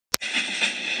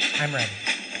I'm ready.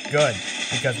 Good,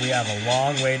 because we have a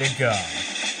long way to go.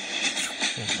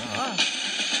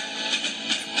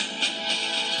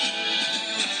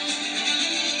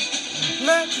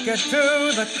 Let's get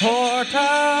to the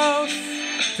courthouse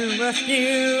to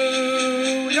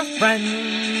rescue your friend.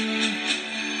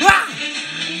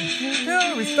 To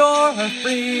restore her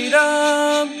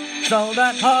freedom so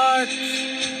that hearts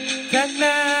can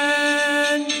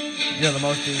mend. You're the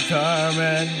most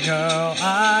determined girl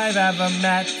I've ever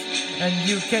met, and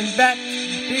you can bet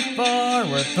before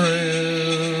we're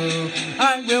through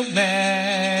I will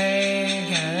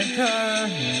make an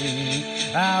attorney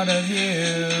out of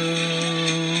you.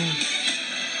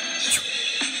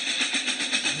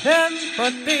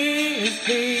 Empathy is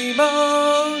the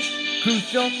most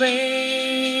crucial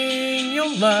thing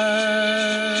you'll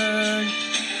learn.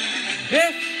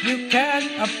 If you can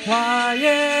apply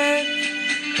it,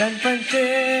 then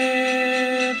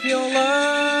friendship you'll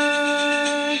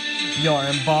learn. You're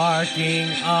embarking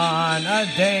on a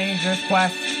dangerous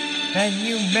quest, and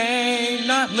you may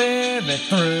not live it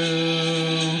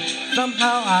through.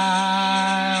 Somehow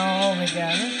I'll make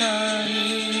an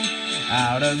attorney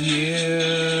out of you.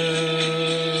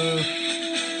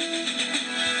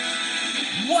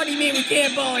 What do you mean we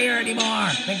can't bowl here anymore?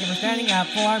 Thank you for standing up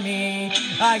for me.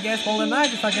 I guess Bowl and I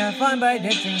just like to have fun by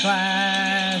ditching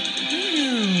class.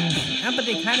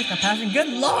 Empathy, kindness, compassion, good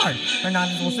lord! Her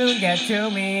nonsense will soon get to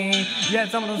me.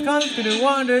 Yet some of those concepts could do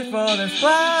wonders for this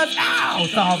class. Ow!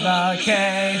 Solve the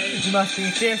case. You must be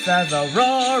fierce as a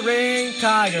roaring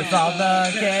tiger. Solve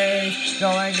the case.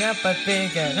 Showing empathy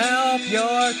can help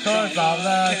your cause. Solve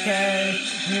the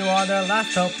case. You are the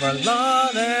last hope for law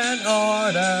and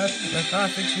order. When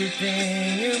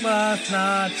prosecuting, you must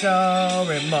not show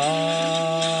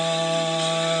remorse.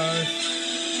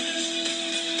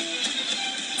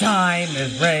 Time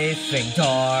is racing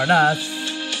toward us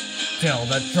till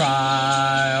the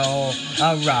trial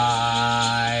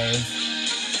arrives.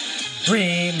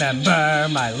 Remember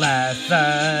my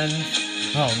lessons,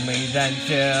 only then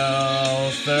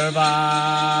she'll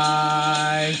survive.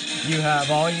 You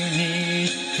have all you need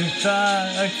to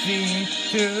succeed,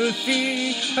 to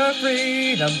see her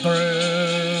freedom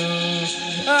through.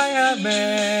 I have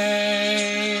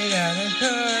made an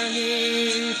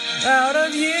attorney out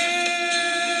of you.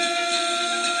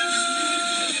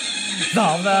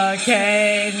 Solve the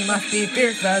case, you must be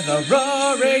fierce as a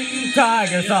roaring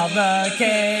tiger. Solve the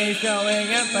case, showing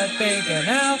empathy can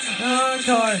help your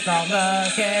course. Solve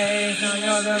the case, now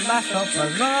you're the last hope for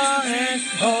law and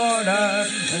order.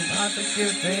 When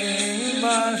prosecuting, you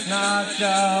must not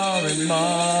show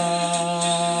remorse.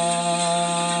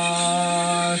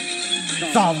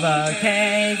 Solve the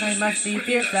case, I must be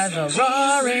fierce as a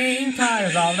roaring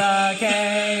tiger. Solve the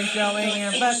case, showing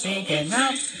empathy can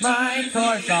help my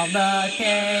course. Solve the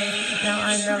case, now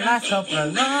I'm the last hope for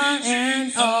law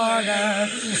and order.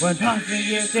 When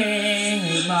prosecuting,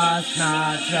 you must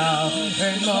not show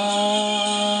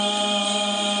remorse.